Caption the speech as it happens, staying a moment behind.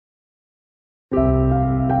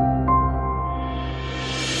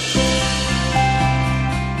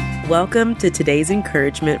Welcome to today's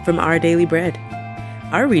encouragement from Our Daily Bread.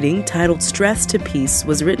 Our reading, titled Stress to Peace,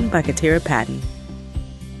 was written by Katara Patton.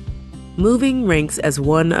 Moving ranks as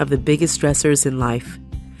one of the biggest stressors in life.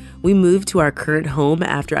 We moved to our current home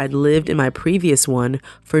after I'd lived in my previous one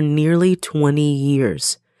for nearly 20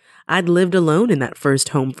 years. I'd lived alone in that first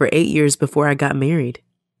home for 8 years before I got married.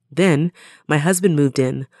 Then, my husband moved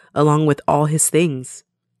in, along with all his things.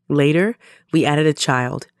 Later, we added a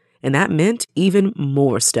child, and that meant even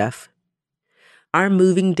more stuff. Our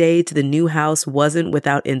moving day to the new house wasn't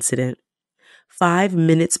without incident. 5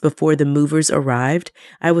 minutes before the movers arrived,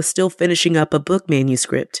 I was still finishing up a book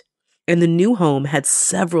manuscript, and the new home had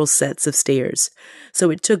several sets of stairs,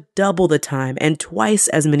 so it took double the time and twice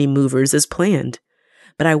as many movers as planned.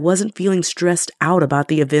 But I wasn't feeling stressed out about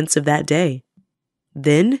the events of that day.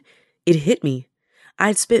 Then it hit me.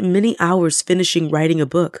 I'd spent many hours finishing writing a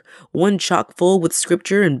book, one chock full with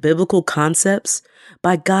scripture and biblical concepts.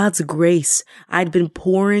 By God's grace, I'd been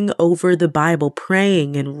poring over the Bible,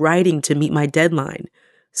 praying and writing to meet my deadline.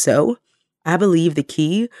 So, I believe the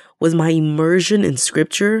key was my immersion in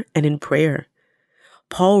scripture and in prayer.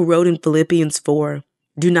 Paul wrote in Philippians 4,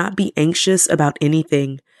 "Do not be anxious about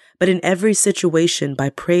anything, but in every situation by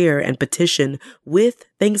prayer and petition, with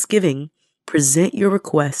thanksgiving, present your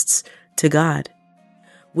requests to God."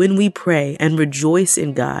 When we pray and rejoice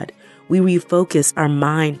in God, we refocus our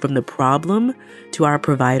mind from the problem to our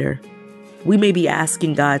provider. We may be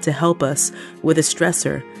asking God to help us with a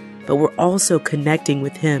stressor, but we're also connecting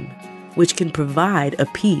with Him, which can provide a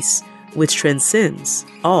peace which transcends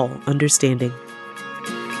all understanding.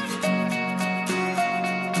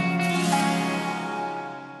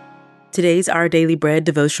 Today's Our Daily Bread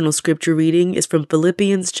devotional scripture reading is from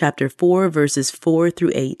Philippians chapter 4, verses 4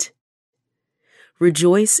 through 8.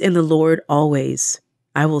 Rejoice in the Lord always.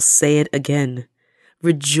 I will say it again.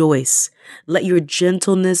 Rejoice. Let your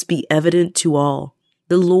gentleness be evident to all.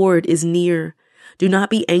 The Lord is near. Do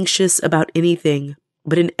not be anxious about anything,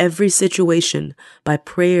 but in every situation, by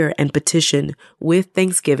prayer and petition, with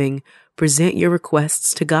thanksgiving, present your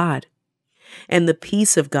requests to God. And the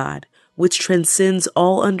peace of God, which transcends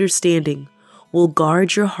all understanding, will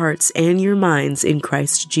guard your hearts and your minds in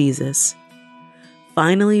Christ Jesus.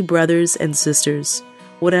 Finally, brothers and sisters,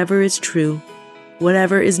 whatever is true,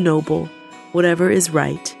 whatever is noble, whatever is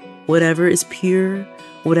right, whatever is pure,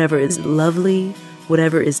 whatever is lovely,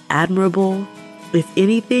 whatever is admirable, if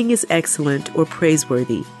anything is excellent or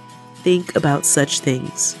praiseworthy, think about such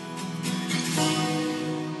things.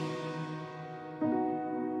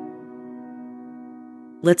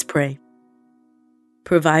 Let's pray.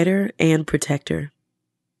 Provider and protector,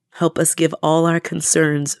 help us give all our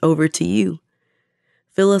concerns over to you.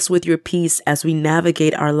 Fill us with your peace as we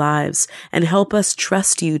navigate our lives and help us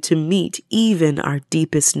trust you to meet even our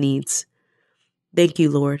deepest needs. Thank you,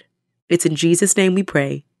 Lord. It's in Jesus' name we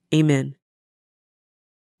pray. Amen.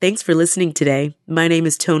 Thanks for listening today. My name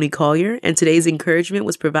is Tony Collier, and today's encouragement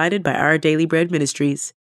was provided by Our Daily Bread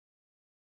Ministries.